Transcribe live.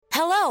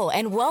Hello,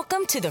 and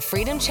welcome to the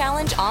Freedom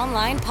Challenge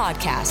online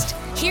podcast.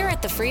 Here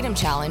at the Freedom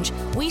Challenge,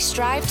 we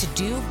strive to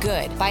do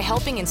good by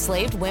helping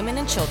enslaved women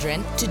and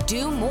children to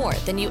do more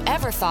than you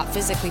ever thought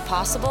physically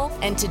possible,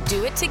 and to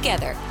do it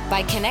together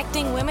by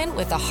connecting women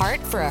with a heart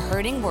for a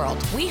hurting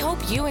world. We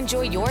hope you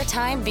enjoy your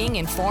time being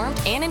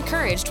informed and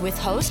encouraged with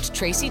host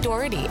Tracy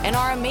Doherty and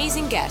our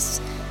amazing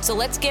guests. So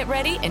let's get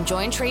ready and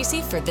join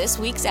Tracy for this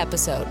week's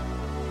episode.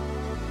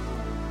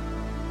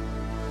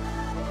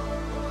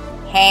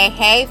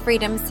 Hey,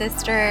 Freedom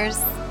Sisters.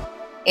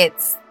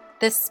 It's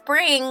the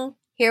spring.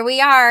 Here we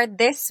are.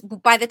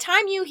 By the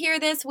time you hear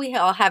this, we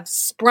all have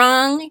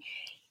sprung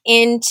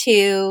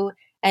into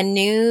a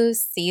new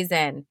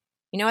season.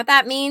 You know what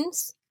that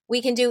means?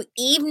 We can do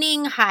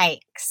evening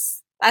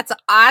hikes. That's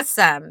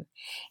awesome.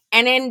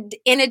 And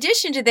in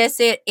addition to this,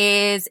 it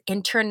is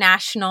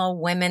International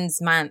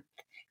Women's Month.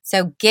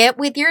 So get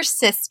with your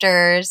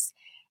sisters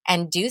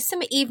and do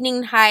some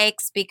evening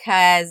hikes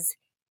because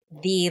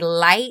the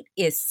light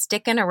is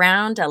sticking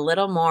around a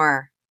little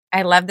more.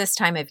 I love this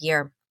time of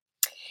year.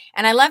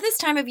 And I love this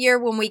time of year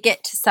when we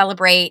get to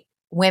celebrate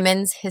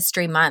Women's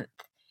History Month.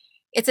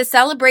 It's a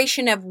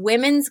celebration of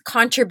women's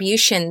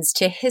contributions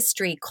to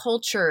history,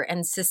 culture,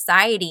 and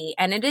society,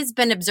 and it has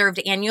been observed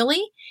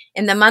annually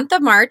in the month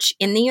of March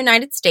in the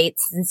United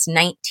States since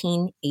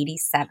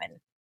 1987.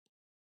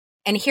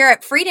 And here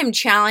at Freedom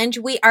Challenge,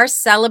 we are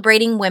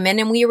celebrating women,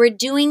 and we were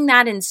doing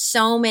that in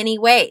so many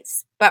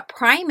ways. But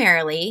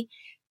primarily,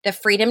 the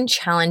Freedom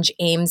Challenge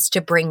aims to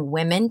bring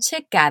women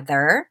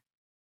together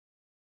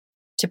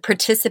to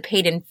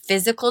participate in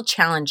physical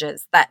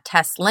challenges that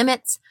test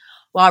limits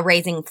while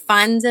raising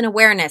funds and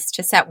awareness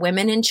to set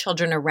women and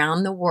children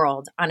around the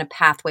world on a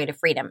pathway to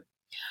freedom.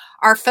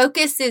 Our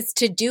focus is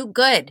to do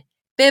good,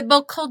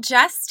 biblical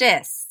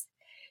justice,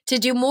 to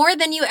do more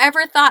than you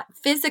ever thought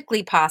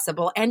physically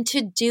possible, and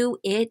to do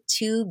it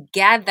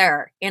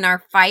together in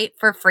our fight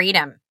for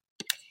freedom.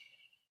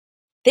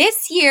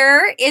 This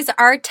year is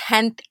our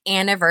 10th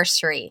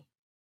anniversary.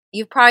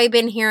 You've probably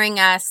been hearing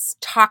us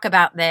talk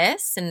about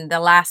this in the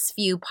last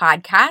few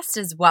podcasts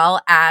as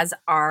well as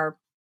our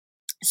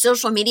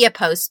social media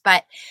posts,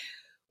 but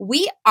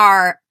we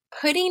are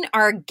putting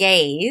our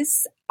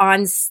gaze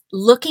on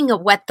looking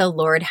at what the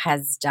Lord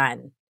has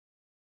done.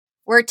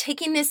 We're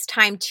taking this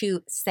time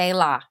to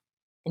Selah.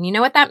 And you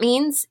know what that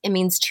means? It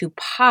means to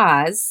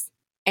pause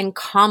and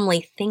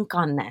calmly think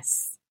on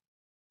this.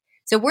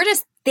 So we're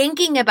just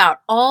thinking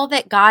about all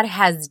that God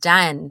has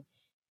done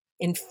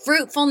in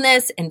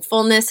fruitfulness and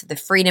fullness of the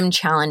Freedom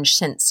Challenge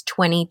since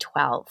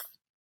 2012.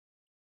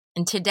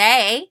 And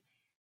today,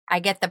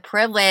 I get the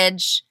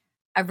privilege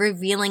of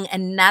revealing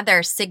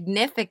another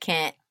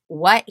significant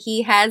what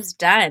He has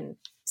done.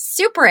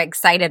 Super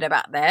excited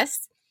about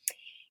this.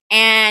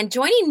 And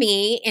joining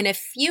me in a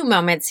few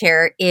moments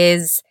here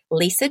is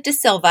Lisa De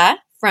Silva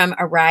from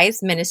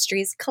Arise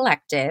Ministries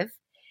Collective.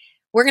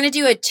 We're going to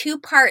do a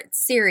 2-part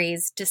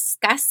series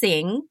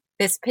discussing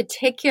this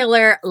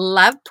particular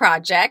love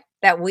project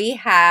that we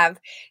have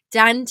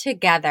done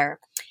together.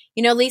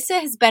 You know, Lisa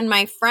has been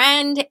my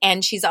friend,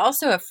 and she's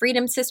also a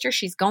Freedom Sister.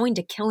 She's going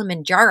to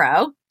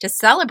Kilimanjaro to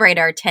celebrate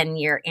our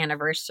 10-year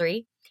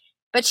anniversary.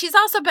 But she's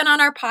also been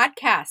on our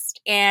podcast.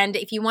 And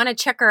if you want to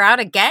check her out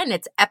again,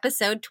 it's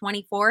episode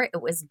 24.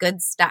 It was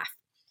good stuff.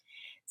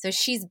 So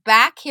she's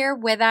back here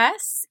with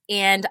us,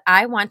 and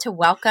I want to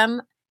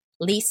welcome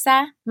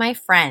Lisa, my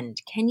friend.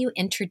 Can you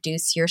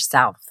introduce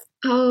yourself?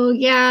 Oh,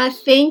 yeah.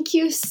 Thank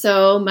you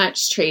so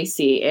much,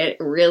 Tracy. It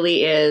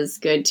really is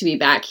good to be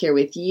back here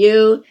with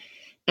you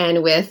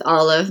and with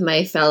all of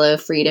my fellow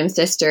Freedom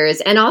Sisters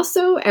and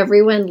also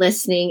everyone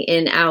listening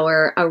in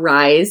our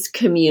Arise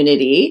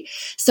community.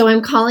 So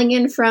I'm calling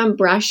in from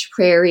Brush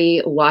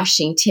Prairie,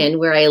 Washington,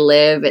 where I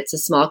live. It's a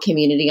small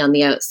community on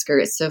the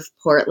outskirts of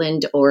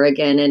Portland,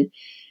 Oregon. And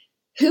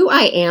who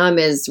I am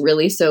is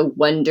really so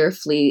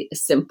wonderfully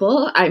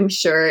simple. I'm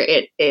sure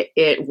it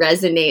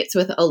resonates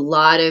with a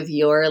lot of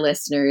your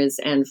listeners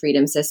and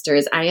Freedom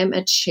Sisters. I am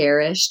a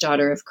cherished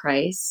daughter of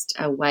Christ,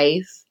 a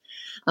wife,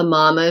 a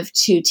mom of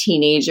 2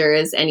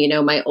 teenagers. And, you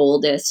know, my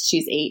oldest,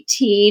 she's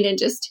 18 and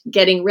just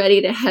getting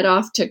ready to head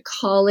off to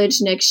college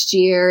next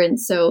year. And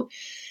so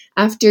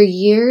after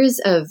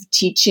years of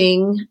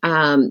teaching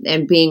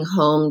and being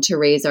home to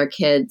raise our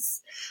kids,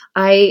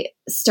 I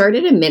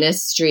started a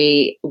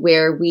ministry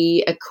where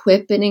we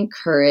equip and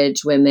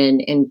encourage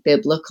women in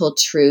biblical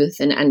truth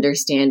and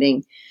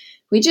understanding.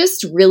 We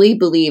just really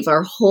believe,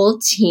 our whole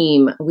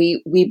team,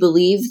 we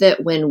believe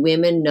that when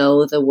women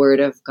know the Word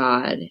of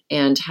God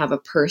and have a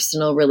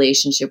personal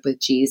relationship with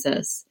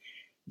Jesus,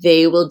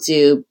 they will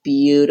do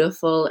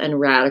beautiful and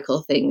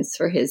radical things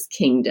for His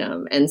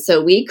kingdom. And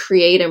so we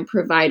create and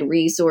provide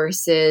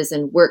resources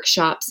and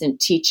workshops and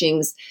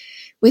teachings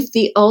with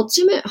the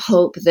ultimate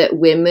hope that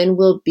women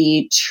will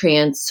be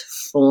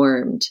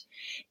transformed.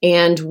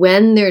 And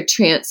when they're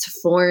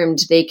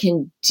transformed, they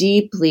can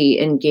deeply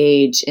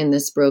engage in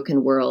this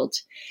broken world.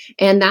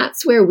 And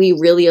that's where we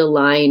really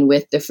align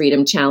with the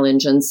Freedom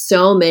Challenge on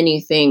so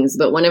many things.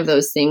 But one of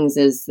those things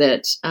is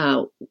that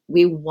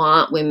we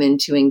want women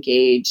to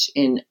engage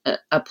in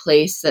a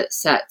place that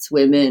sets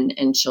women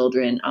and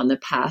children on the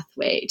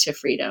pathway to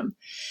freedom.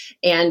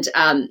 And,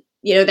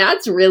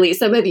 that's really,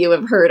 some of you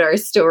have heard our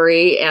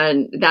story,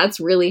 and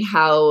that's really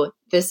how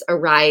this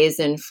Arise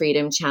and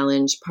Freedom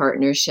Challenge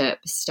partnership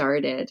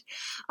started.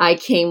 I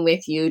came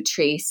with you,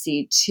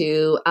 Tracy,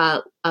 to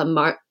a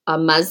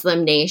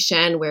Muslim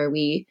nation where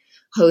we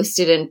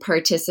hosted and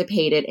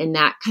participated in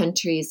that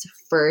country's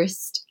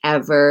first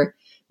ever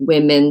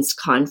women's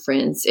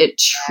conference. It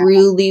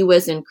truly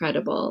was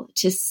incredible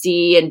to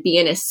see and be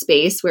in a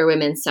space where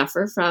women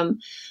suffer from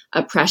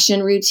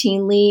oppression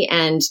routinely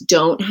and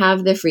don't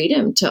have the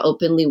freedom to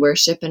openly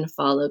worship and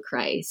follow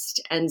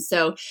Christ. And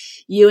so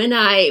you and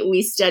I,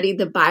 we studied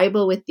the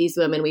Bible with these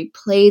women. We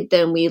played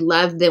them. We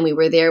loved them. We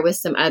were there with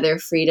some other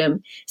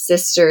Freedom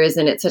sisters.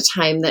 And it's a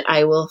time that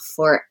I will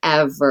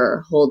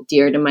forever hold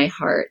dear to my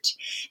heart.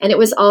 And it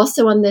was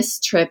also on this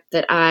trip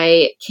that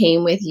I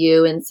came with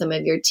you and some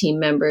of your team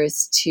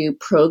members to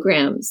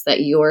programs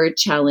that your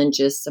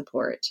challenges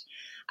support.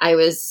 I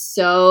was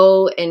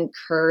so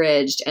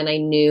encouraged, and I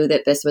knew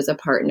that this was a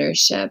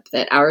partnership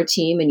that our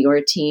team and your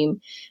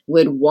team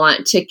would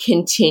want to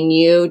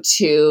continue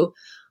to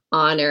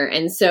honor.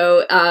 And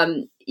so,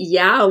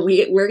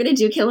 we're going to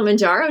do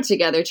Kilimanjaro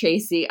together,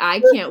 Tracy.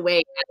 I can't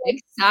wait. I'm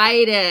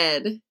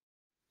excited.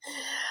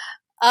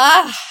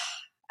 I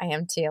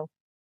am too.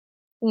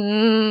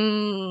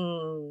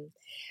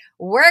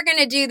 We're going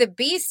to do the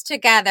beast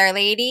together,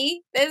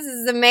 lady. This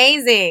is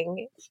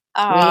amazing.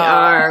 We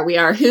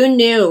are. Who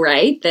knew,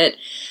 right? That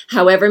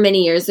however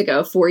many years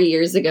ago, 4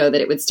 years ago,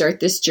 that it would start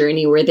this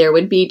journey where there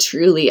would be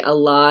truly a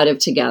lot of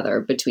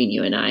together between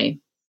you and I.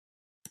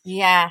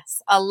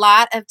 Yes, a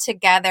lot of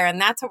together. And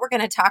that's what we're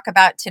going to talk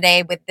about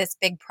today with this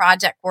big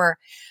project we're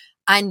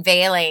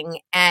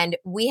unveiling. And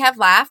we have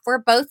laughed. We're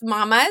both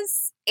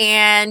mamas,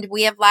 and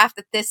we have laughed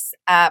at this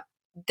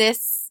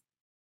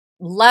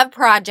love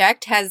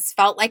project has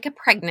felt like a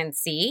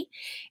pregnancy.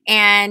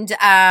 And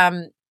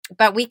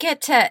but we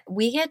get to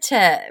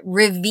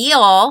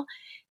reveal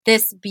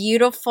this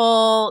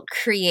beautiful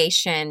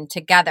creation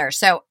together.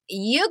 So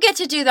you get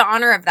to do the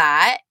honor of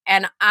that,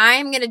 and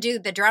I'm going to do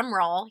the drum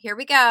roll. Here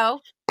we go.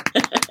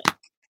 Tell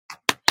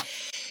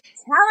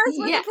us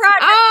what the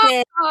project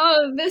is.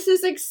 Oh, this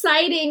is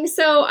exciting.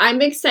 So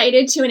I'm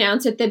excited to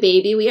announce that the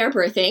baby we are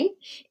birthing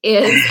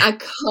is a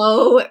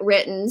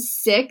co-written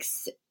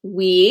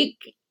 6-week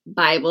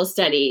Bible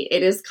study.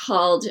 It is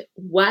called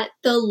What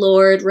the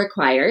Lord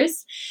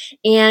Requires.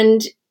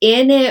 And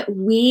in it,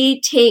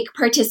 we take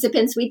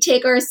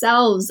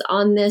ourselves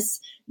on this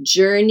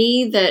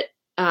journey that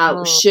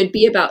should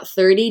be about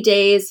 30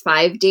 days,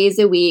 5 days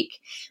a week.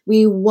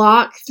 We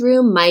walk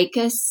through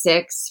Micah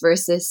 6,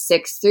 verses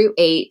 6 through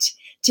 8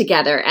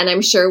 together. And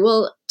I'm sure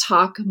we'll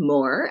talk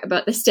more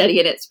about the study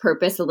and its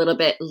purpose a little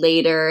bit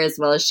later, as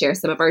well as share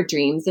some of our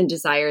dreams and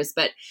desires.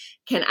 But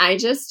can I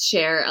just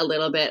share a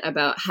little bit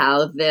about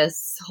how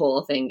this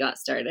whole thing got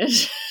started?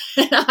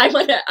 I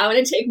want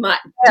to do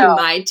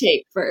my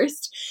take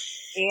first.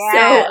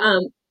 Yeah.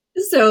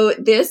 So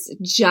this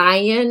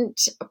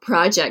giant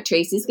project,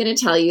 Tracy's going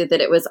to tell you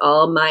that it was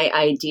all my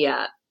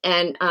idea.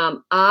 And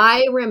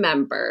I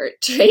remember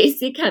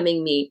Tracy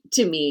coming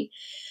to me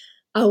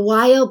a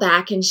while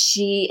back, and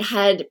she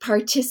had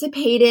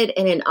participated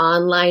in an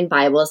online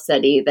Bible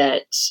study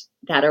that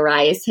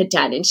Arise had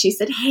done. And she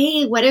said,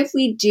 hey, what if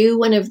we do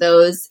one of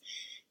those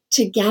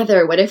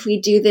together? What if we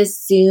do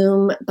this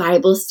Zoom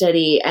Bible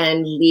study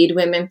and lead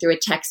women through a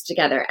text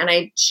together? And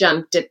I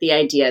jumped at the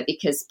idea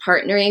because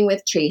partnering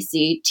with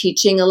Tracy,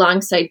 teaching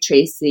alongside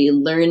Tracy,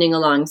 learning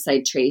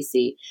alongside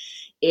Tracy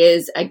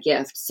is a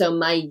gift. So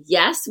my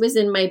yes was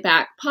in my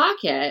back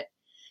pocket,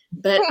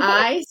 but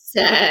I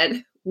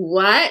said,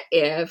 what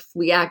if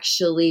we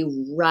actually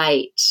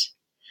write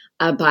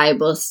a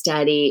Bible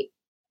study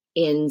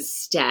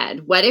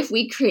instead? What if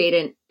we create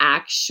an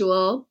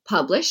actual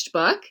published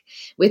book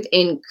with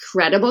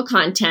incredible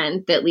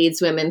content that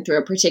leads women through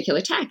a particular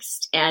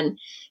text and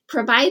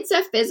provides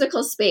a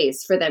physical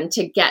space for them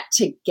to get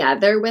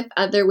together with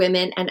other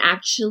women and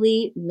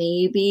actually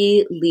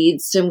maybe lead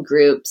some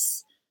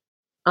groups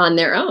on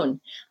their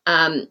own?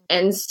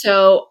 And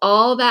so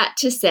all that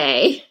to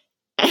say,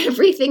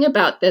 everything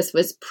about this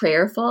was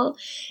prayerful.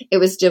 It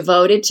was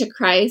devoted to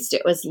Christ.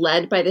 It was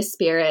led by the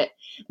Spirit,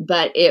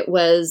 but it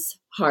was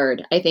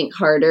hard. I think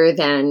harder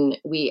than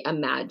we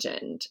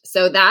imagined.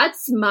 So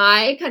that's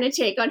my kind of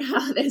take on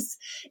how this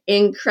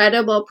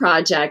incredible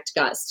project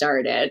got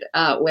started.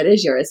 What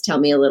is yours? Tell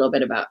me a little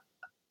bit about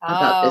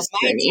this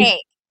journey. My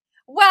take.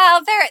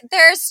 Well,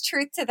 there's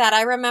truth to that.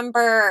 I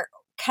remember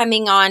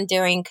coming on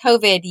during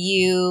COVID,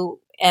 you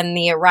and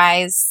the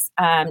Arise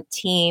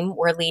team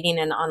were leading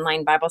an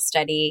online Bible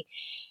study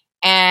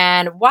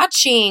and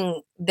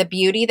watching the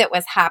beauty that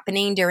was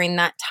happening during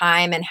that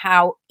time, and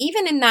how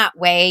even in that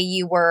way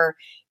you were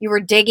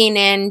digging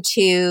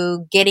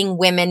into getting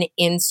women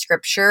in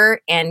Scripture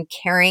and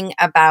caring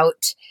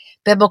about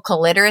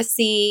biblical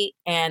literacy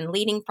and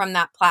leading from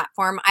that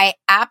platform, I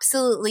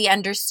absolutely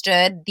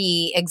understood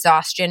the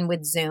exhaustion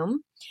with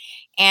Zoom.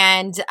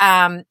 And,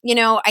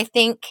 I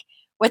think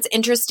what's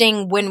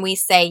interesting when we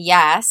say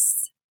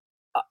yes,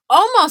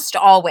 almost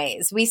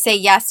always we say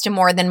yes to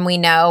more than we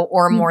know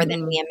or more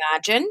than we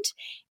imagined.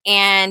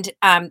 And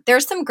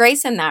there's some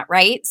grace in that,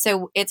 right?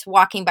 So it's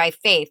walking by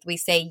faith. We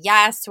say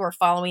yes, we're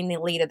following the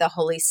lead of the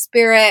Holy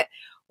Spirit.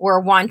 We're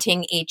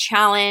wanting a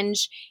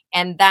challenge.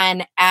 And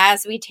then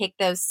as we take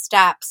those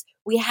steps,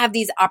 we have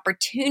these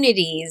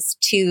opportunities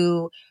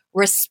to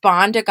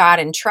respond to God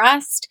in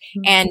trust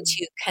and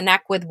to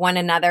connect with one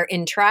another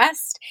in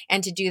trust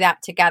and to do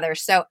that together.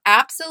 So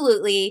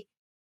absolutely,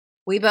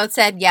 we both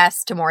said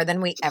yes to more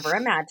than we ever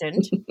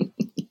imagined.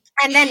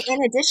 And then in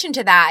addition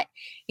to that,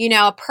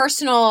 a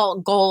personal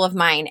goal of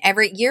mine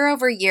every year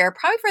over year,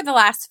 probably for the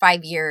last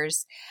 5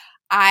 years,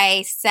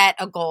 I set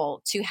a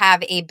goal to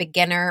have a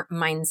beginner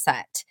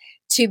mindset,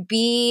 to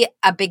be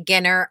a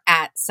beginner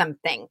at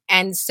something.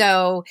 And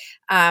so,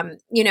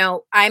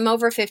 I'm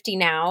over 50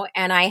 now,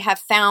 and I have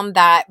found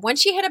that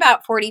once you hit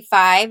about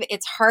 45,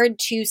 it's hard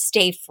to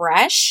stay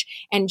fresh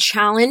and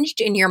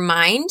challenged in your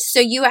mind. So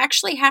you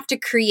actually have to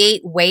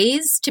create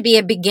ways to be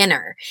a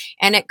beginner,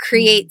 and it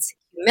creates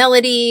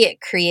humility. It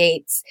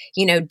creates,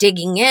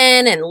 digging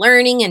in and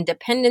learning and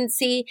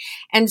dependency.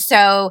 And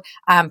so,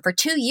 for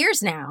 2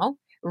 years now,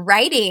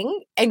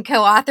 writing and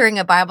co-authoring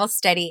a Bible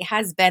study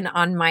has been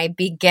on my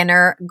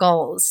beginner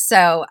goals.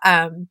 So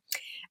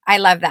I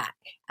love that.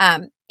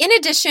 In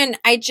addition,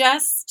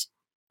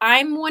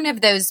 I'm one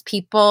of those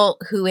people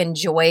who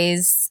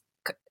enjoys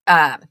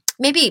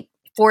maybe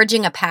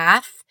forging a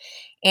path,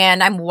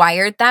 and I'm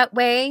wired that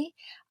way.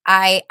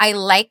 I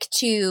like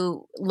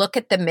to look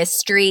at the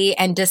mystery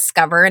and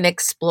discover and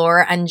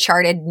explore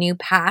uncharted new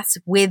paths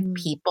with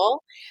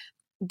people.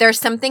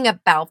 There's something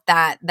about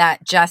that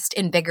just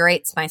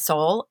invigorates my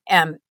soul.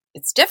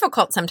 It's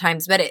difficult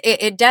sometimes, but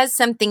it does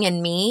something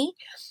in me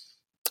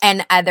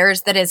and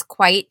others that is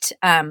quite,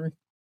 I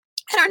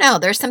don't know,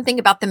 there's something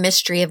about the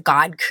mystery of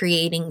God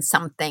creating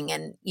something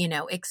and,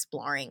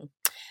 exploring.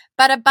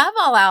 But above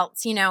all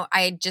else,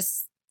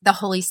 the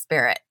Holy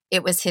Spirit,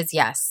 it was his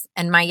yes.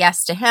 And my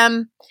yes to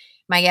him,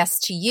 my yes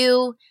to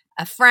you,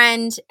 a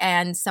friend,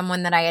 and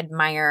someone that I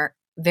admire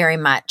very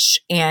much.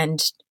 And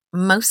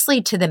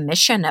mostly to the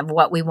mission of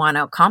what we want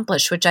to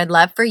accomplish, which I'd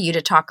love for you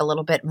to talk a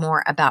little bit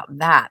more about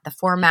that, the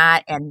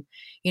format and,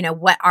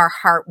 what our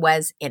heart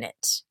was in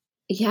it.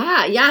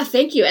 Yeah.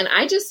 Thank you. And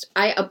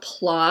I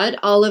applaud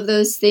all of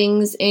those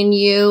things in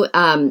you.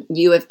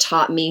 You have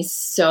taught me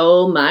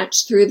so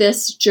much through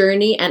this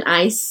journey, and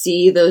I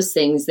see those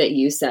things that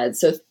you said.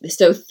 So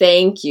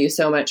thank you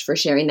so much for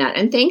sharing that.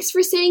 And thanks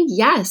for saying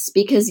yes,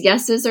 because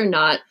yeses are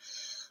not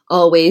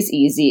always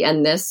easy.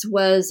 And this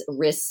was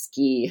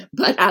risky,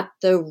 but at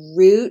the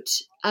root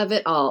of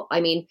it all,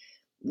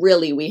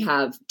 really, we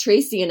have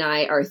Tracy and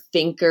I are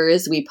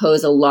thinkers. We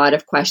pose a lot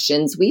of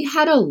questions. We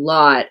had a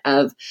lot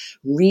of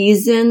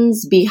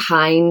reasons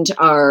behind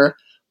our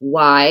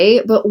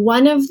why, but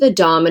one of the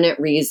dominant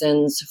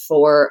reasons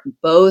for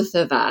both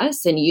of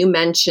us, and you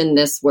mentioned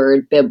this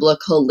word,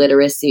 biblical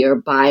literacy or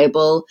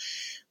Bible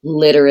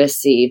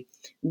literacy,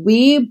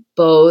 we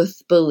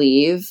both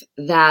believe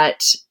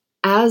that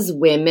as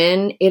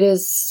women, it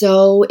is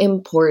so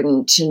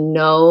important to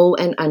know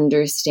and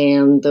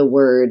understand the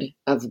Word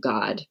of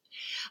God.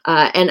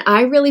 And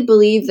I really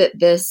believe that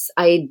this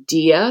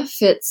idea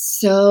fits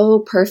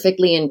so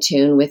perfectly in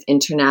tune with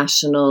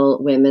International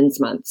Women's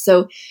Month.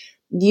 So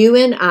you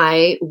and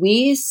I,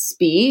 we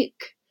speak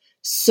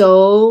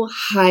so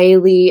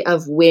highly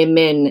of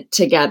women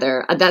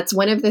together. That's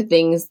one of the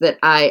things that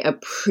I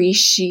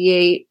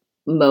appreciate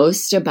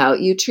most about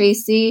you,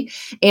 Tracy,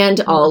 and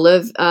all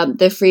of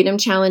the Freedom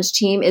Challenge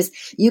team is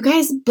you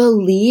guys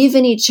believe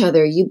in each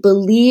other. You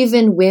believe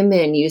in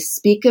women. You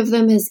speak of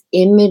them as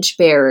image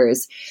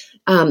bearers,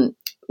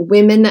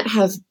 women that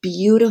have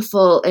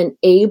beautiful and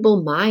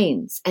able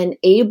minds and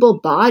able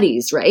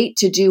bodies, right,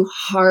 to do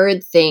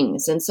hard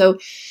things. And so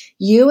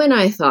you and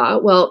I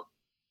thought, well,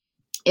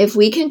 if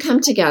we can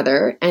come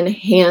together and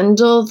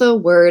handle the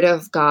Word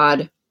of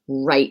God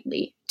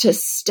rightly, to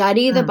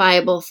study the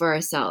Bible for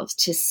ourselves,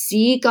 to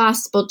see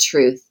gospel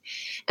truth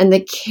and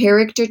the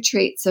character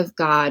traits of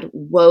God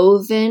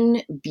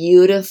woven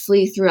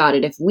beautifully throughout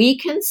it, if we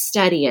can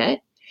study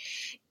it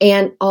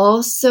and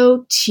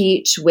also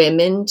teach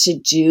women to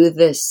do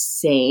the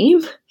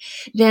same,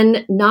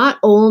 then not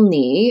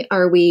only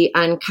are we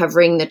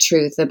uncovering the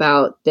truth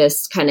about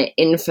this kind of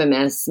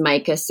infamous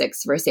Micah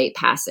 6 verse 8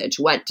 passage,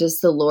 what does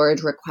the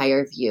Lord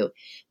require of you?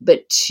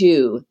 But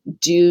 2,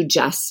 do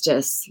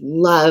justice,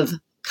 love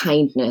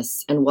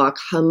kindness, and walk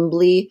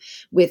humbly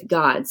with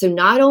God. So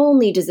not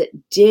only does it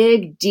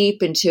dig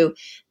deep into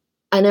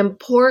an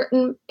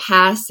important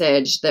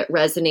passage that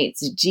resonates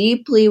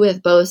deeply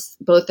with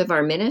both of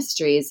our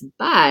ministries,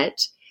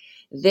 but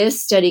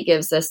this study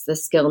gives us the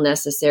skill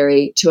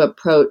necessary to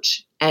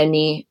approach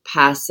any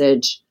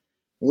passage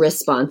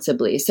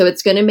responsibly. So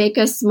it's going to make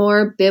us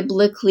more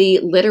biblically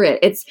literate.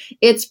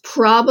 It's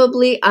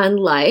probably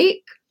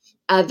unlike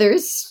other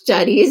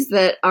studies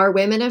that our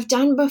women have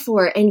done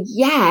before. And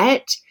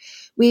yet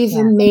we've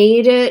Yeah.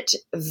 made it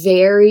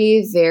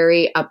very,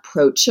 very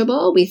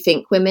approachable. We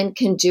think women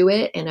can do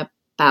it in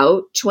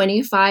about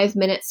 25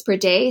 minutes per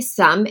day.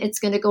 Some it's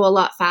going to go a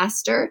lot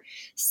faster.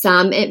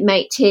 Some it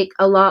might take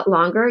a lot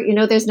longer. You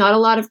know, there's not a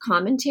lot of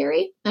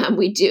commentary.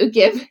 We do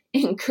give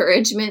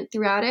encouragement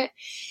throughout it.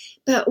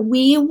 But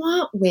we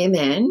want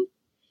women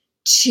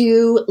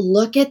to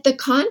look at the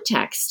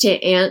context,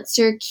 to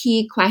answer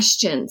key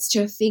questions,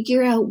 to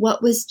figure out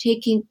what was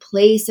taking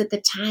place at the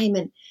time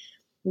and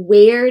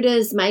where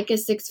does Micah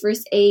 6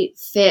 verse 8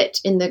 fit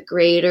in the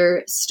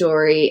greater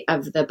story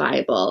of the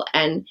Bible.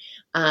 And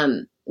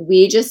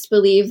we just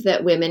believe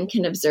that women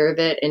can observe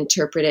it,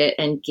 interpret it,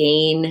 and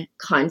gain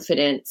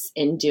confidence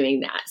in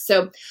doing that.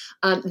 So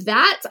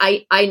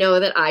I know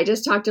that I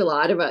just talked a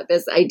lot about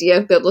this idea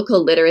of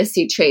biblical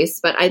literacy, Trace,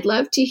 but I'd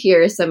love to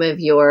hear some of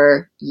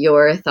your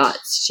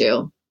thoughts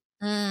too.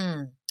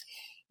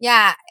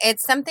 Yeah,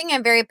 it's something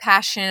I'm very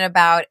passionate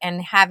about,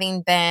 and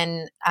having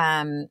been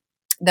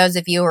those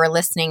of you who are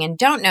listening and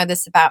don't know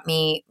this about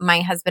me,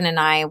 my husband and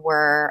I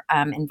were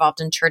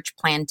involved in church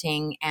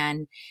planting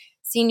and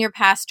senior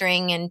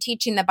pastoring and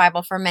teaching the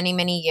Bible for many,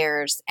 many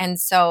years. And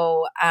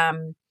so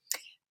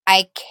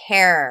I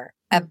care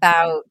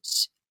about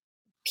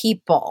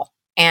people,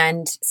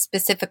 and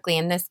specifically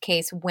in this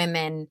case,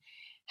 women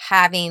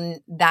having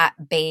that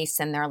base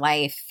in their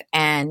life.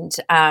 And,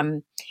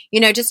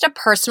 just a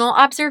personal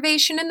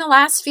observation in the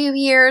last few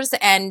years.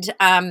 And,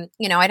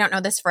 I don't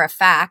know this for a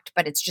fact,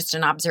 but it's just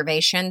an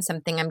observation,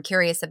 something I'm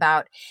curious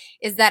about,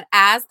 is that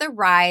as the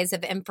rise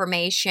of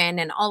information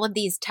and all of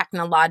these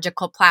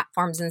technological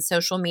platforms and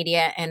social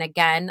media, and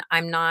again,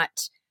 I'm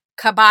not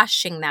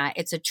kiboshing that,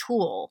 it's a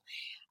tool.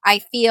 I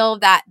feel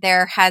that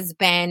there has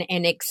been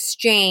an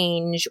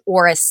exchange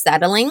or a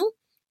settling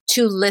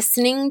to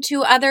listening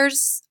to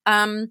others'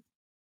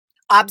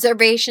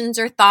 observations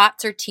or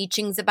thoughts or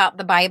teachings about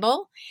the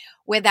Bible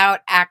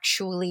without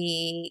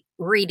actually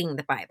reading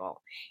the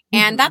Bible.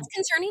 And that's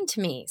concerning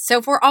to me. So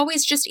if we're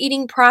always just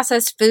eating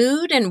processed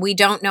food and we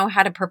don't know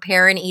how to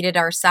prepare and eat it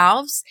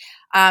ourselves,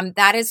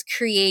 that is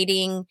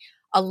creating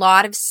a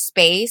lot of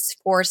space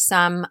for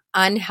some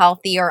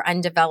unhealthy or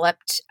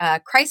undeveloped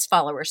Christ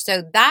followers.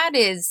 So that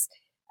is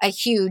a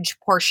huge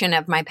portion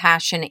of my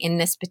passion in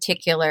this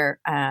particular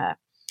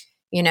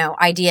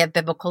idea of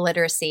biblical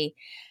literacy.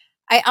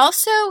 I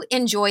also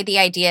enjoy the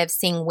idea of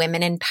seeing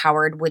women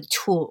empowered with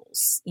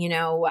tools,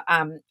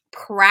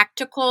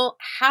 practical.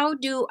 How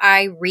do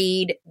I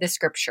read the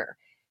scripture?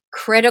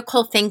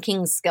 Critical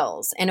thinking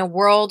skills in a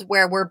world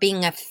where we're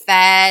being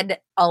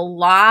fed a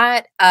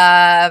lot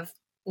of,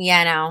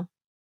 a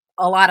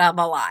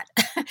lot.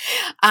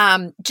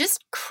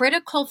 Just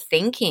critical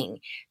thinking,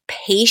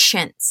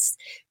 patience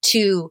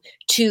to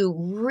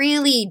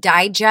really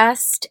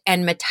digest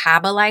and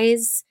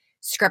metabolize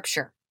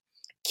scripture.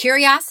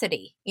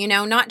 Curiosity,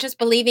 not just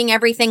believing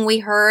everything we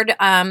heard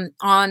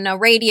on a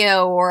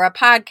radio or a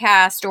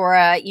podcast or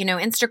a,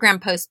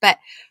 Instagram post, but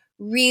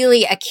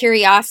really a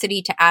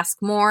curiosity to ask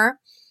more.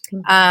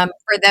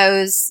 For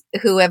those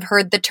who have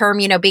heard the term,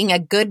 being a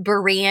good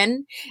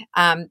Berean,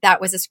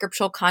 that was a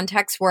scriptural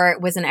context where it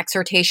was an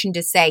exhortation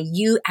to say,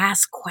 you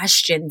ask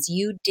questions,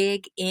 you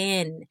dig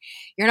in.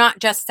 You're not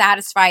just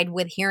satisfied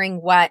with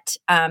hearing what,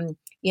 a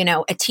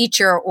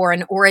teacher or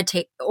an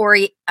orator,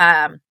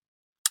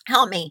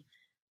 help me.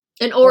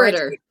 An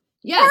orator.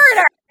 Yes.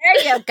 Orator.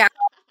 There you go.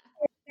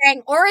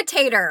 Dang,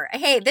 orator.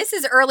 Hey, this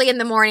is early in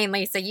the morning,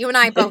 Lisa. You and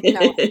I both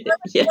know.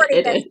 Yeah,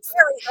 it is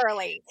very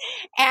early.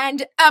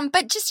 And,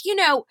 but just,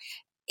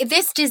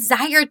 this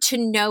desire to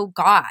know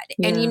God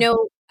and,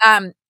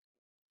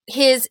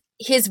 his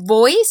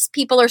voice,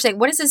 people are saying,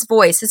 what is his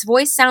voice? His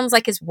voice sounds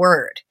like his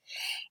word.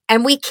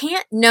 And we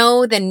can't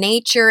know the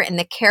nature and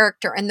the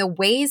character and the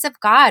ways of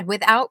God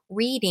without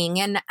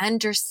reading and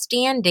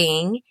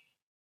understanding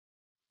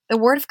the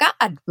word of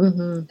God.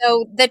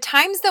 So the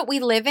times that we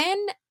live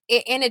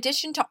in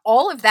addition to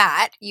all of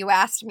that, you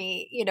asked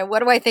me,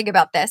 what do I think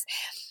about this?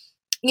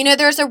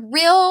 There's a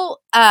real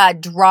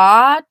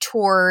draw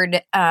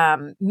toward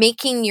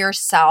making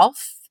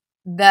yourself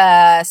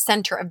the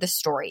center of the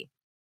story,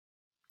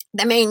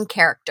 the main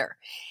character.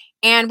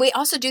 And we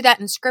also do that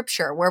in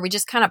scripture, where we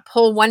just kind of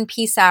pull one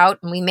piece out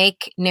and we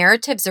make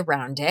narratives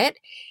around it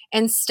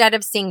instead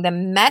of seeing the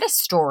meta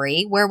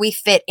story where we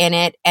fit in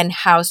it and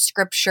how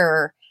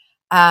scripture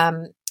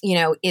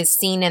is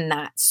seen in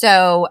that.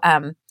 So,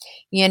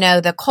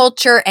 the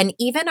culture and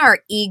even our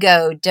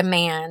ego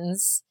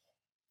demands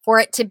for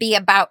it to be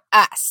about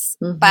us.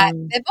 But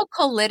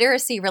biblical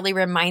literacy really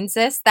reminds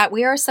us that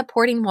we are a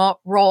supporting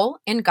role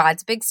in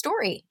God's big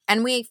story.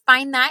 And we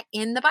find that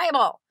in the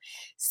Bible.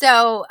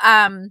 So,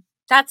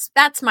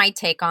 that's my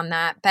take on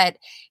that. But,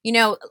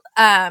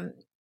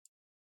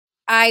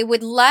 I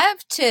would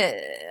love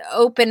to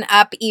open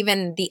up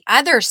even the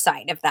other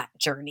side of that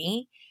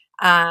journey.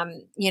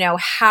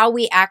 How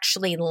we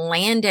actually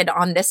landed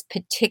on this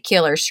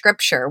particular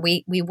scripture.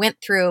 We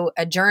went through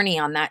a journey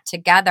on that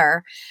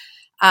together.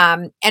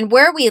 And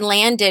where we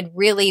landed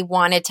really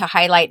wanted to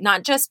highlight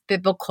not just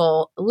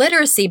biblical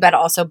literacy, but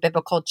also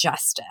biblical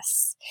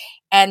justice.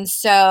 And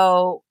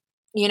so,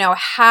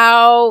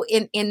 how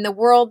in the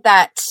world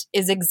that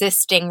is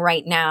existing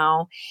right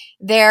now,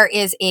 there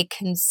is a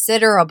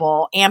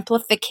considerable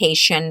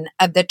amplification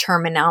of the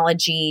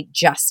terminology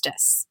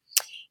justice.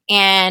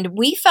 And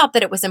we felt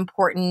that it was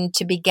important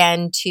to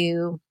begin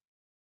to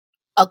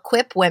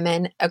equip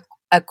women,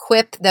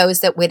 equip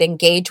those that would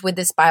engage with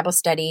this Bible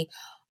study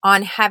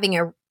on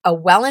having a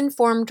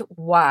well-informed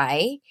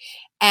why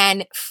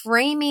and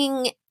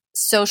framing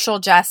social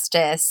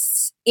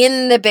justice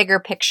in the bigger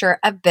picture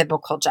of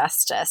biblical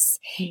justice.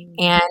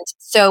 And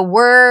so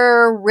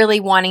we're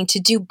really wanting to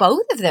do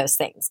both of those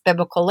things,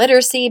 biblical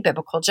literacy,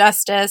 biblical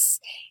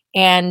justice,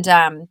 and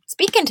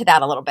speak into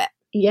that a little bit.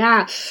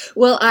 Yeah.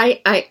 Well,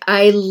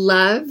 I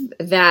love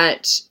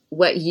that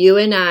what you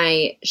and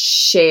I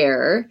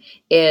share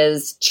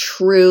is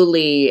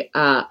truly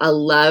a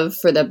love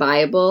for the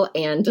Bible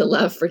and a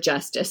love for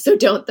justice. So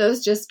don't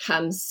those just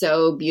come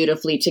so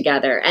beautifully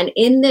together? And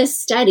in this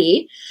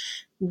study,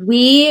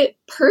 we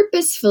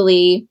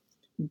purposefully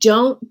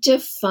don't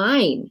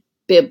define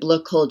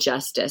biblical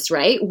justice,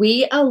 right?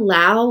 We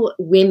allow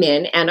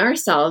women and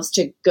ourselves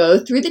to go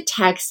through the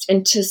text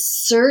and to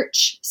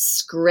search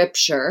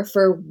scripture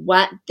for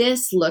what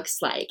this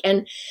looks like.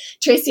 And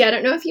Tracy, I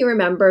don't know if you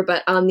remember,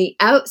 but on the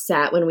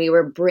outset, when we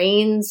were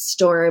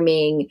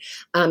brainstorming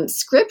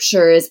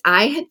scriptures,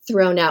 I had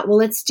thrown out, well,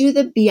 let's do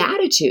the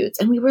Beatitudes.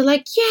 And we were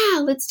like, yeah,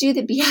 let's do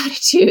the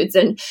Beatitudes.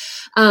 And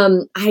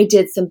I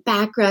did some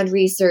background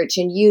research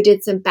and you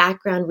did some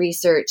background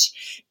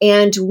research,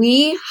 and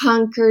we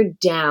hunkered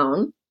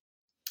down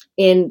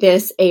in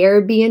this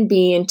Airbnb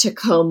in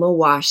Tacoma,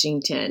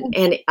 Washington.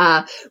 And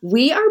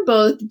we are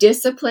both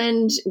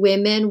disciplined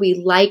women. We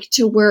like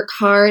to work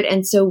hard.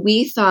 And so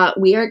we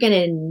thought we are going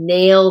to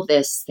nail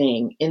this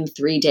thing in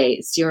 3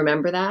 days. Do you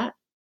remember that?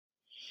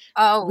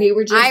 Oh, we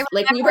were just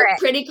we were it.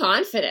 pretty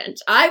confident.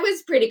 I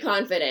was pretty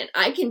confident.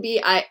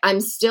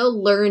 I'm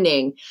still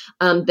learning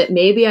that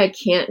maybe I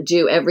can't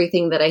do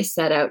everything that I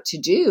set out to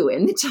do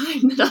in the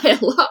time that I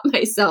allot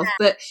myself.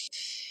 But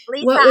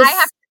Lisa, I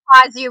have to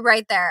pause you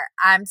right there.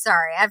 I'm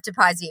sorry. I have to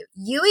pause you.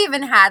 You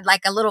even had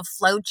like a little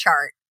flow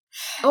chart.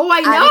 Oh,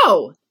 I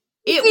know.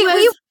 It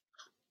was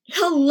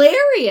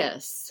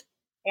hilarious.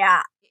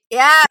 Yeah.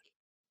 Yeah.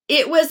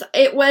 It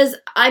was,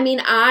 I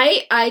mean,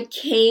 I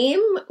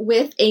came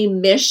with a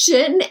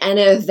mission and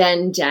a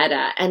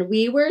vendetta, and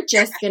we were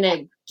just going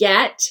to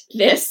get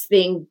this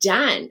thing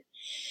done.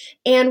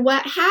 And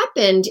what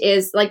happened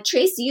is, like,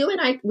 Tracy, you and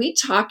I, we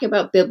talk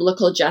about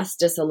biblical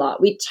justice a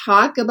lot. We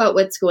talk about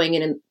what's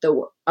going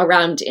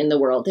around in the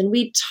world, and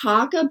we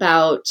talk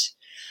about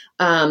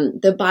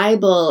the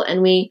Bible,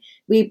 and we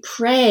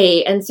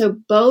pray. And so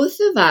both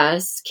of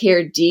us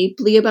care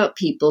deeply about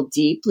people,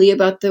 deeply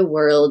about the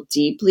world,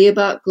 deeply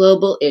about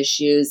global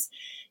issues,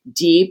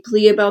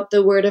 deeply about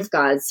the Word of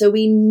God. So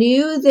we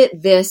knew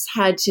that this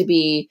had to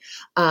be,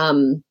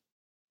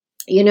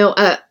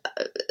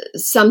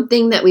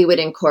 something that we would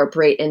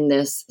incorporate in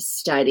this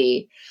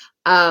study.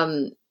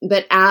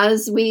 But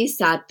as we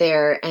sat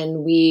there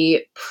and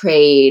we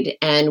prayed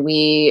and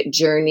we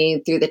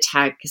journeyed through the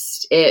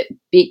text, it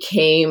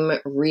became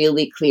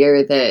really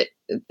clear that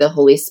the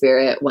Holy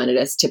Spirit wanted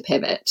us to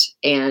pivot.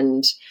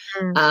 And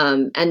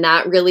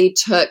that really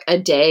took a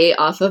day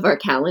off of our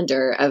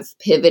calendar of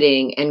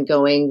pivoting and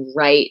going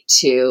right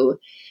to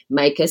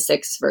Micah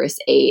 6 verse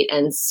 8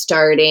 and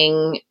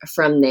starting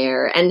from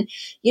there. And,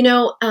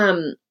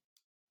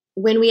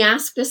 when we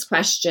ask this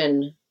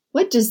question,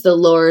 what does the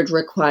Lord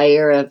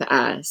require of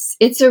us?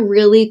 It's a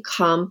really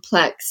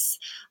complex,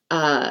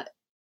 I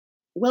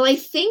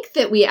think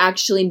that we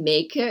actually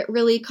make it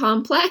really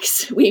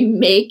complex. We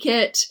make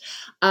it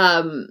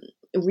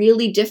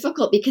really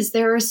difficult because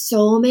there are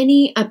so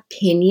many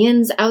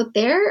opinions out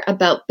there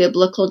about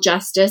biblical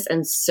justice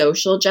and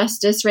social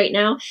justice right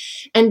now.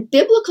 And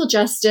biblical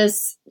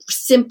justice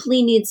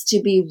simply needs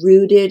to be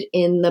rooted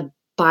in the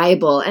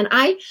Bible. And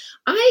I'm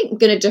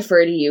going to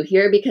defer to you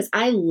here because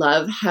I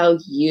love how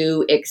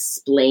you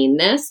explain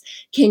this.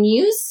 Can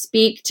you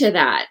speak to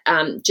that?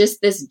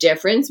 Just this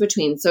difference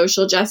between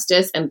social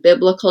justice and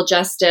biblical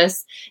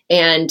justice,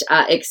 and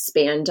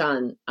expand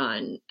on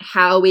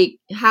how we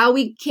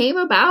came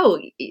about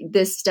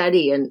this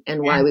study and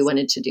why we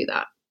wanted to do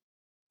that.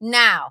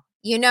 Now,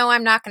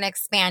 I'm not going to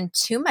expand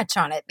too much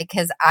on it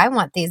because I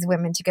want these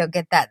women to go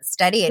get that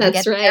study and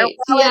That's get right.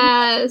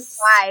 Yes.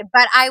 Why.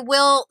 But I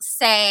will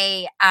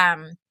say,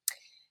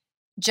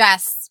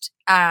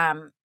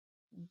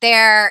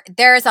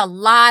 there's a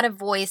lot of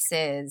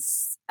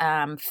voices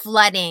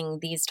flooding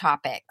these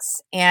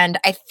topics, and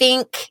I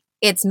think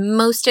it's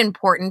most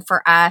important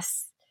for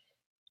us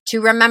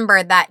to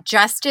remember that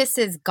justice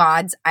is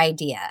God's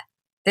idea.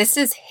 This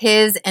is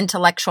His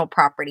intellectual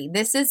property.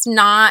 This is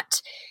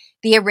not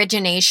the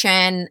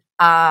origination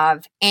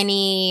of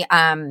any,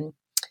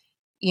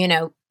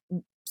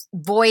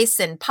 voice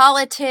in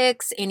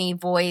politics, any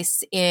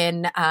voice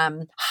in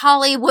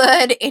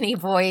Hollywood, any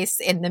voice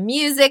in the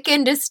music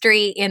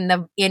industry,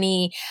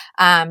 any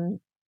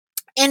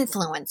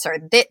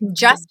influencer. That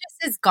justice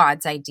is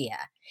God's idea.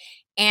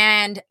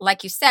 And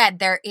like you said,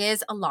 there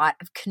is a lot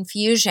of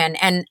confusion.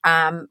 And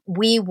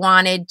we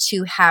wanted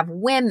to have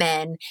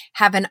women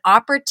have an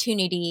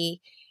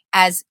opportunity,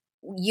 as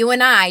you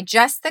and I,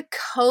 just the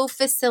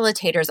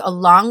co-facilitators,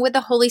 along with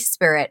the Holy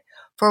Spirit,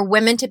 for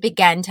women to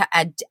begin to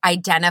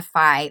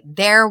identify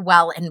their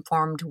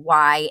well-informed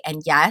why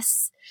and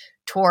yes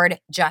toward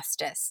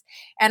justice.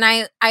 And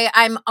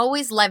I'm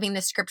always loving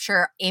the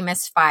scripture,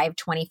 Amos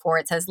 5:24.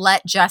 It says,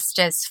 "Let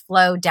justice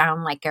flow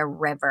down like a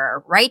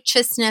river,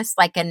 righteousness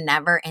like a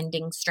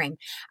never-ending stream."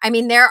 I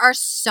mean, there are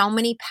so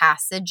many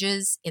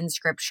passages in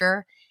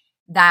scripture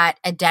that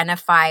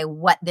identify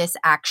what this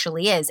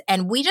actually is.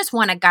 And we just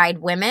want to guide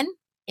women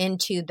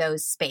into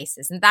those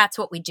spaces. And that's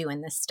what we do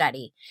in this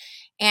study.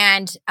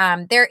 And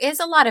there is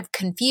a lot of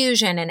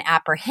confusion and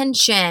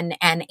apprehension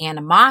and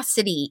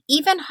animosity,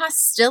 even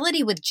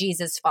hostility with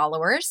Jesus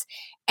followers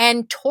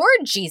and toward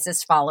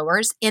Jesus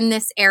followers in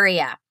this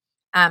area.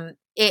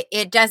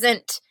 It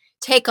doesn't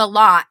take a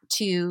lot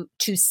to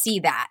see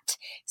that.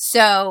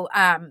 So,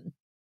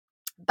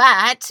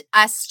 but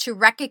us to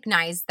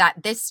recognize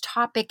that this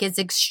topic is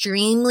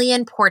extremely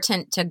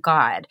important to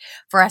God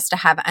for us to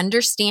have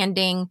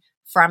understanding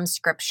from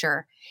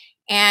Scripture.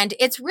 And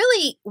it's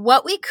really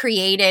what we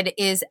created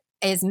is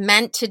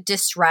meant to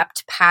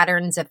disrupt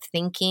patterns of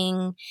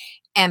thinking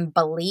and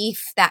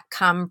belief that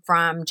come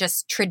from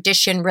just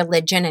tradition,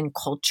 religion, and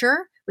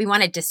culture. We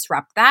want to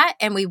disrupt that,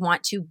 and we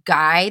want to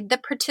guide the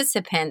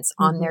participants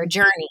on their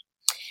journey.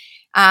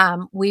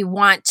 We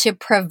want to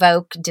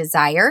provoke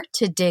desire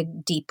to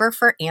dig deeper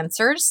for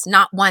answers,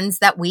 not ones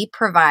that we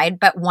provide,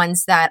 but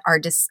ones that are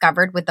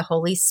discovered with the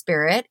Holy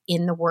Spirit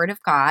in the Word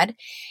of God.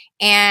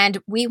 And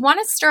we want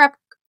to stir up,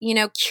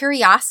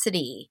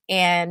 curiosity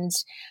and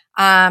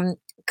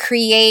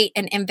create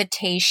an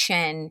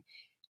invitation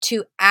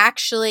to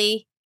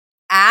actually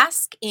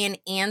ask and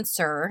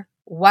answer,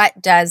 what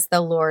does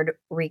the Lord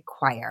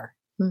require?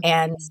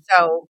 And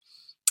so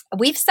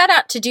we've set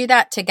out to do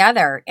that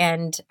together.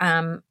 And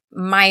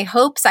my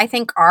hopes, I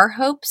think our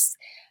hopes,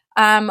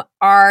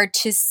 are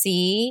to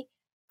see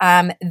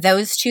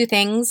those two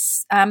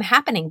things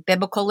happening: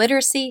 biblical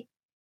literacy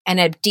and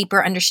a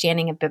deeper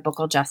understanding of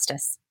biblical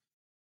justice.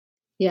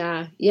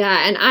 Yeah.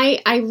 And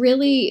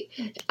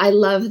I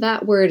love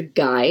that word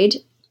guide.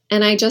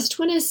 And I just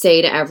want to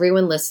say to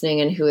everyone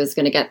listening and who is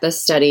going to get this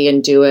study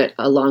and do it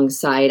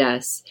alongside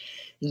us,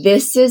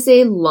 this is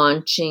a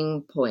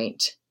launching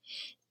point.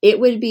 It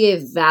would be a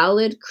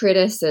valid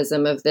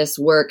criticism of this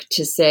work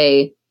to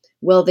say,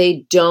 well,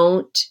 they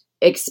don't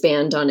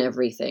expand on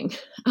everything.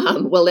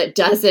 Well, it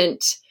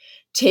doesn't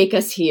take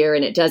us here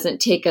and it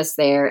doesn't take us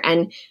there.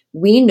 And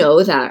we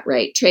know that,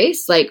 right,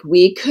 Trace? Like,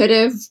 we could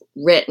have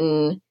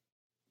written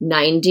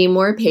 90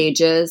 more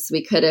pages.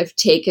 We could have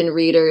taken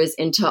readers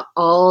into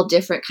all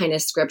different kind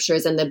of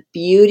scriptures. And the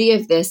beauty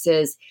of this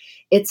is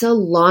it's a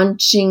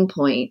launching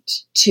point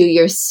to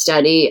your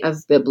study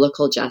of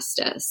biblical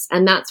justice.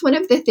 And that's one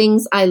of the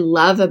things I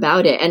love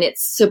about it. And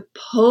it's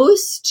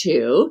supposed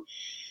to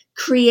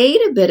create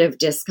a bit of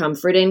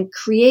discomfort and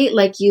create,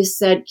 like you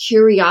said,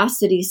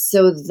 curiosity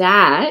so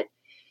that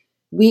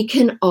we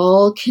can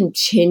all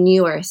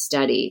continue our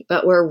study.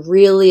 But we're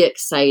really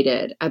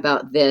excited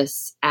about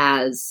this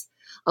as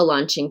a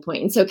launching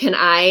point. And so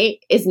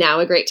is now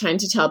a great time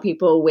to tell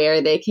people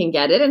where they can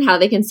get it and how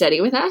they can study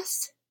with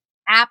us?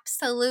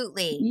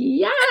 Absolutely.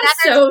 Yeah.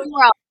 So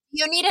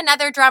you need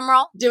another drum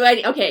roll? Do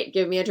I? Okay.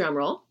 Give me a drum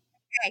roll.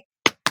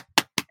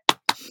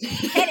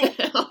 Okay.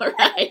 All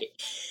right.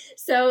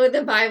 So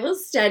the Bible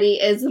study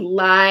is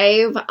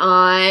live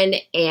on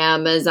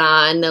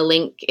Amazon. The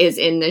link is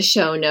in the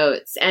show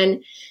notes.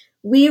 And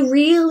we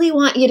really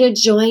want you to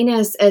join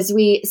us as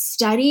we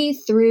study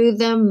through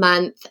the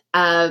month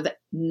of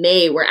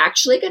May. We're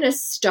actually going to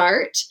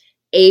start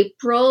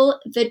April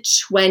the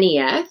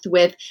 20th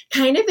with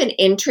kind of an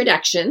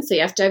introduction. So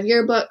you have to have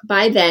your book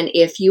by then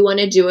if you want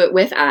to do it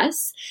with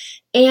us.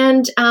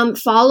 And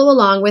follow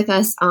along with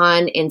us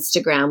on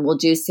Instagram. We'll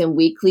do some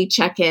weekly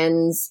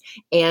check-ins,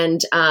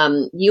 and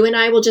you and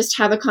I will just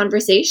have a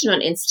conversation on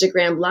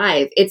Instagram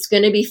Live. It's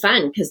going to be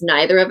fun because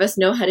neither of us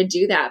know how to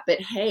do that. But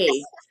hey,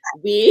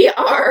 we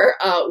are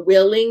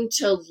willing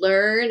to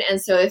learn.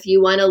 And so if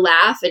you want to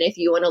laugh and if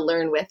you want to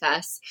learn with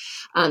us,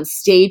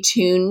 stay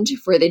tuned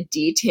for the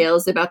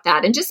details about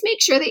that. And just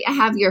make sure that you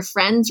have your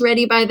friends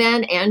ready by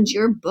then and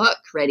your book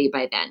ready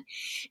by then.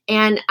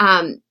 And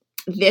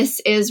this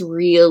is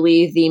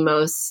really the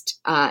most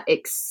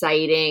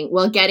exciting.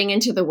 Well, getting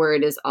into the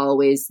Word is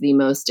always the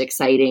most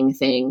exciting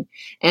thing,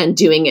 and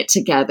doing it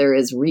together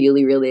is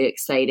really, really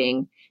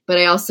exciting. But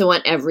I also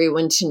want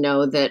everyone to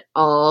know that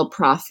all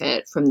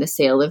profit from the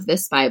sale of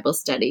this Bible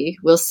study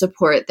will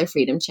support the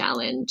Freedom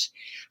Challenge.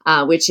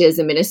 which is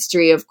a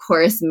ministry, of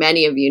course,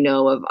 many of you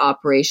know of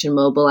Operation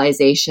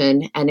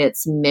Mobilization and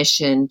its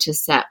mission to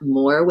set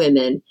more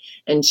women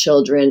and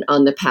children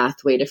on the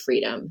pathway to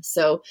freedom.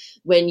 So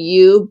when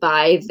you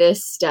buy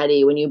this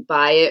study, when you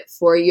buy it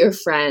for your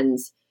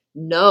friends,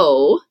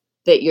 know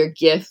that your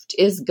gift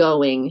is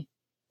going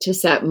to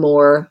set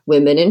more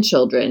women and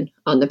children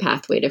on the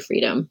pathway to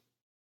freedom.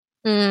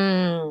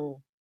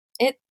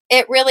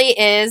 It really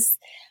is.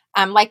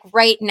 Like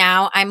right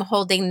now, I'm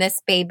holding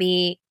this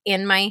baby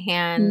in my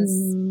hands,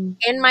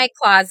 in my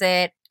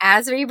closet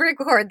as we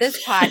record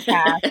this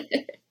podcast,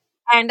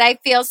 and I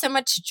feel so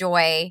much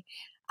joy.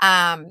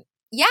 Join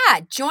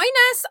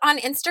us on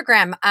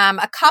Instagram.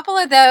 A couple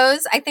of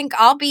those, I think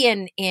I'll be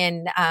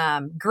in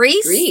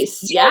Greece.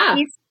 Yeah.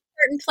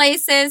 Certain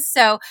places.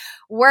 So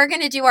we're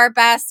going to do our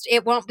best.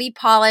 It won't be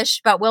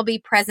polished, but we'll be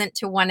present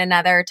to one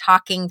another,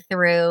 talking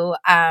through,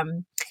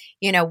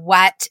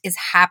 what is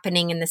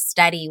happening in the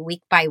study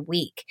week by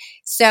week.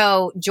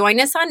 So join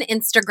us on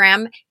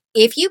Instagram.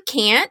 If you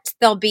can't,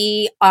 they'll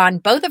be on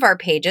both of our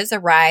pages,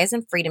 Arise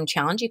and Freedom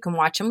Challenge. You can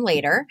watch them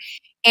later.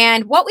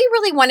 And what we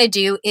really want to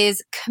do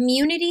is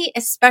community,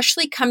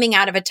 especially coming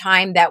out of a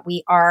time that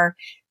we are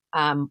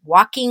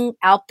walking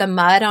out the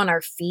mud on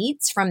our feet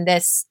from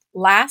this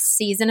last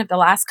season of the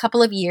last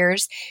couple of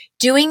years,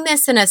 doing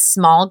this in a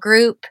small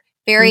group,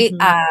 very,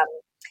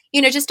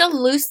 just a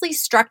loosely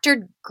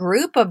structured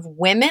group of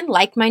women,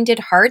 like-minded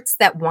hearts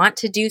that want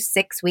to do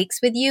 6 weeks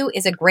with you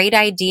is a great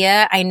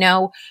idea. I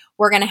know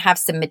we're going to have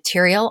some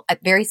material,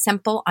 very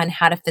simple, on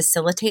how to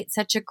facilitate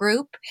such a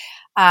group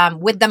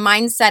with the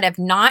mindset of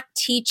not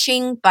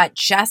teaching, but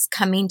just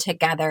coming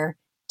together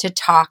to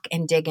talk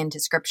and dig into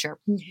scripture.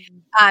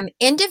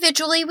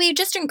 Individually, we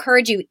just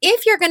encourage you,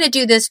 if you're going to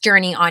do this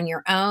journey on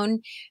your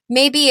own,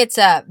 maybe it's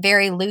a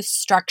very loose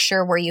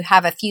structure where you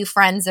have a few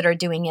friends that are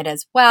doing it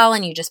as well,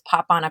 and you just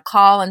pop on a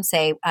call and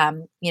say,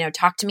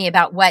 talk to me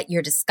about what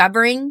you're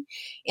discovering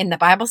in the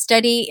Bible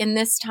study in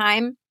this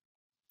time.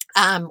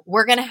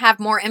 We're going to have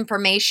more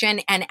information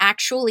and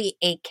actually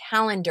a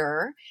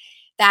calendar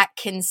that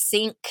can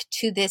sync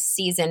to this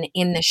season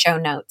in the show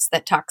notes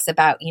that talks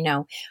about,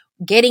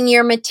 getting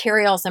your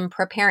materials and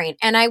preparing.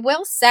 And I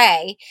will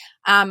say,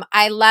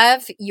 I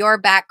love your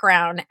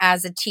background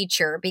as a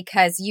teacher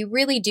because you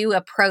really do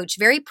approach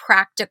very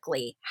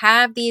practically,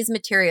 have these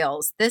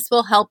materials. This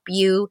will help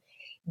you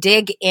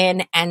dig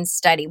in and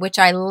study, which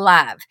I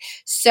love.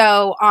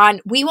 So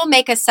we will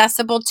make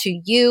accessible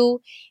to you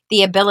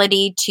the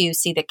ability to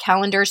see the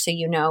calendar so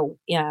you know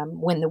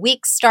when the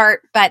weeks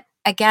start. But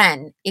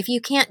again, if you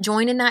can't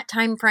join in that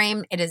time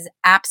frame, it is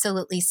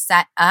absolutely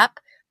set up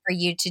for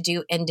you to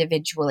do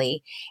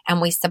individually, and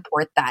we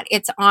support that.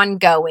 It's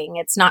ongoing.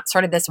 It's not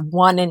sort of this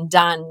one and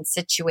done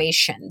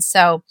situation.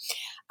 So,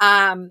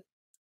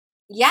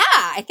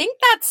 I think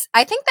that's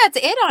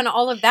it on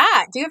all of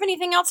that. Do you have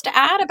anything else to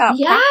add about?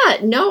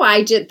 No,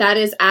 I did. That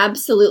is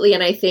absolutely.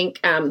 And I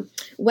think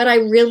what I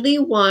really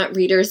want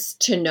readers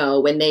to know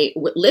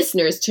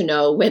listeners to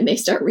know when they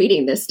start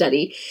reading this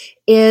study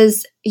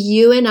is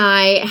you and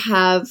I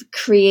have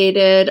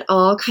created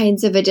all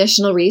kinds of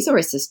additional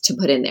resources to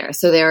put in there.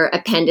 So there are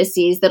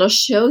appendices that'll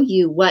show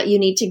you what you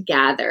need to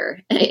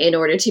gather in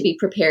order to be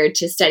prepared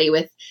to study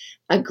with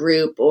a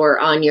group or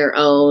on your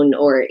own,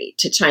 or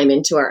to chime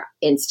into our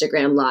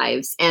Instagram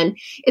lives. And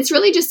it's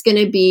really just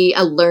going to be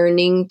a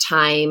learning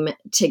time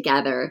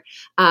together.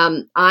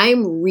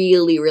 I'm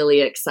really, really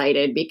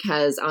excited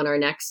because on our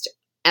next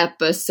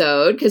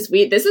episode, because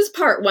this is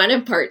part 1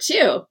 of part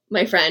 2,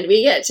 my friend,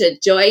 we get to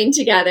join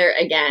together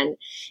again.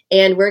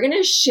 And we're going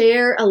to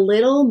share a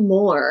little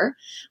more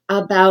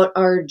about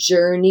our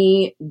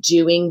journey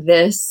doing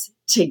this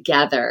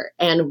together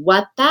and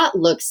what that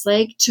looks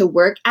like to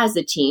work as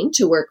a team,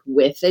 to work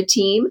with a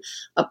team,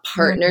 a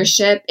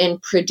partnership in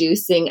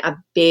producing a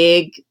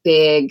big,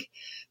 big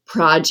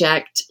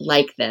project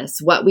like this,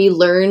 what we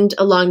learned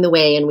along the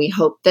way. And we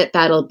hope that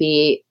that'll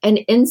be an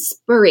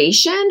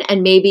inspiration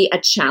and maybe a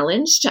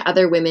challenge to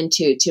other women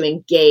too, to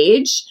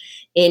engage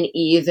in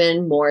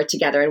even more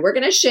together. And we're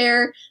going to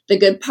share the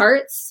good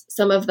parts,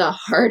 some of the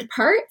hard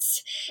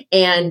parts,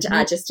 and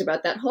just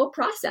about that whole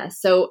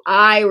process. So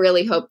I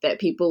really hope that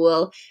people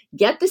will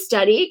get the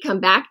study, come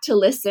back to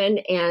listen,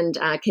 and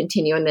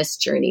continue on this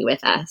journey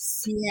with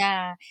us.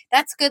 Yeah,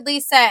 that's good,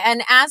 Lisa.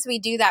 And as we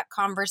do that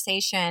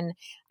conversation,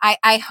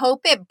 I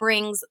hope it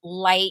brings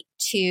light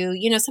to,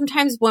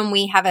 sometimes when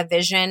we have a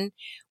vision,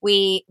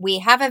 we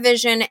have a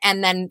vision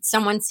and then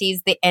someone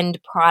sees the end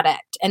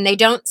product and they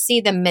don't see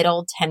the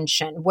middle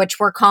tension, which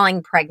we're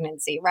calling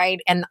pregnancy,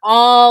 right? And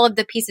all of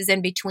the pieces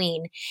in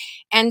between.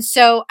 And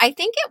so I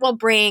think it will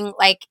bring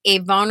like a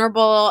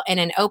vulnerable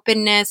and an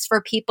openness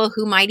for people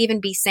who might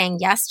even be saying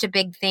yes to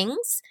big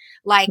things,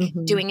 like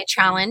doing a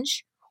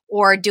challenge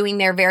or doing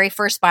their very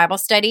first Bible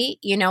study,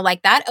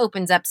 like that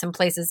opens up some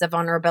places of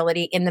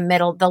vulnerability in the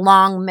middle, the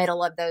long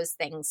middle of those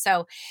things.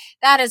 So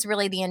that is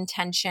really the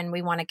intention.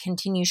 We want to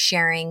continue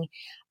sharing,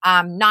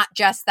 not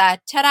just that,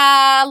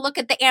 ta-da, look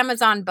at the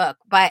Amazon book,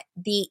 but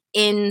the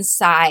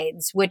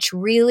insides, which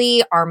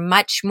really are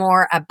much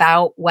more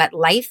about what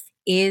life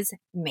is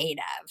made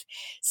of.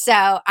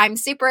 So I'm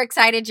super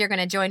excited you're going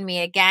to join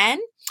me again.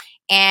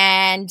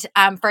 And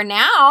for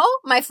now,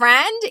 my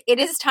friend, it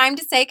is time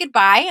to say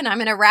goodbye, and I'm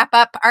going to wrap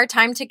up our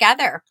time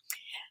together.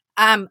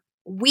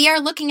 We are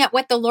looking at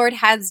what the Lord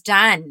has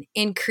done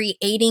in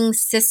creating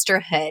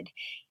sisterhood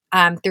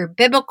through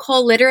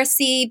biblical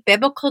literacy,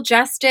 biblical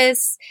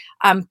justice,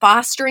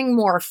 fostering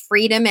more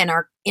freedom in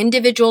our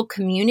individual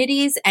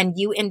communities and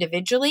you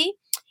individually.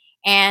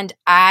 And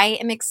I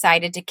am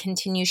excited to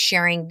continue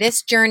sharing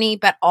this journey,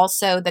 but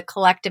also the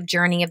collective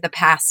journey of the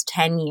past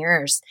 10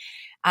 years.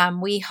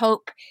 We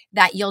hope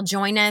that you'll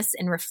join us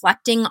in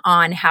reflecting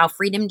on how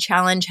Freedom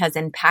Challenge has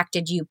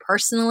impacted you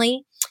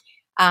personally.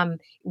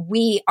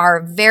 We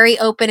are very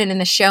open, and in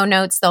the show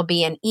notes, there'll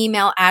be an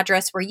email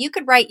address where you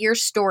could write your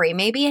story,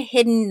 maybe a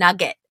hidden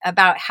nugget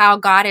about how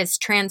God has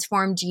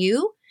transformed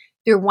you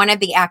through one of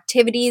the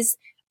activities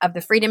of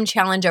the Freedom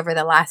Challenge over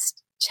the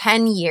last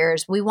 10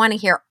 years. We want to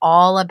hear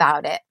all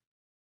about it.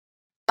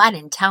 But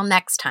until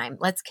next time,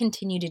 let's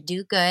continue to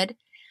do good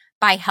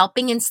by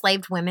helping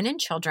enslaved women and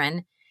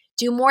children.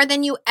 Do more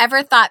than you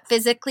ever thought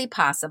physically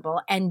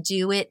possible, and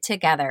do it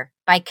together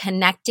by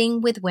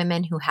connecting with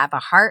women who have a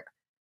heart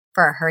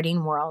for a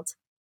hurting world.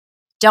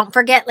 Don't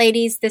forget,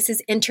 ladies, this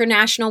is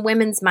International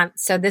Women's Month,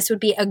 so this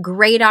would be a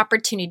great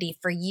opportunity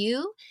for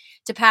you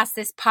to pass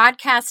this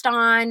podcast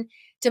on,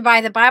 to buy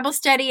the Bible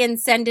study and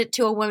send it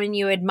to a woman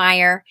you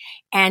admire,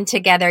 and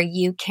together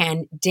you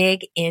can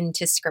dig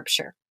into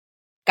Scripture.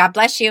 God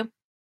bless you.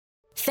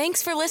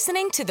 Thanks for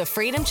listening to the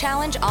Freedom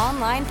Challenge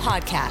online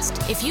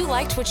podcast. If you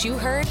liked what you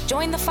heard,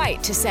 join the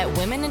fight to set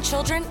women and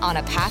children on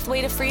a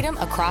pathway to freedom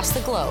across the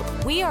globe.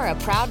 We are a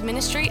proud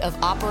ministry of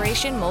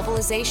Operation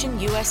Mobilization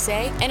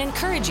USA and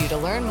encourage you to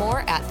learn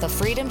more at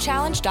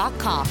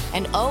thefreedomchallenge.com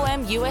and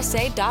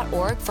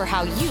omusa.org for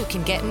how you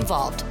can get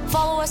involved.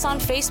 Follow us on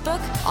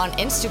Facebook, on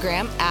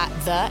Instagram at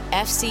the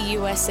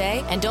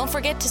FCUSA, and don't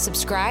forget to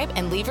subscribe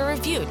and leave a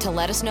review to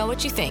let us know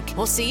what you think.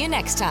 We'll see you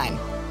next time.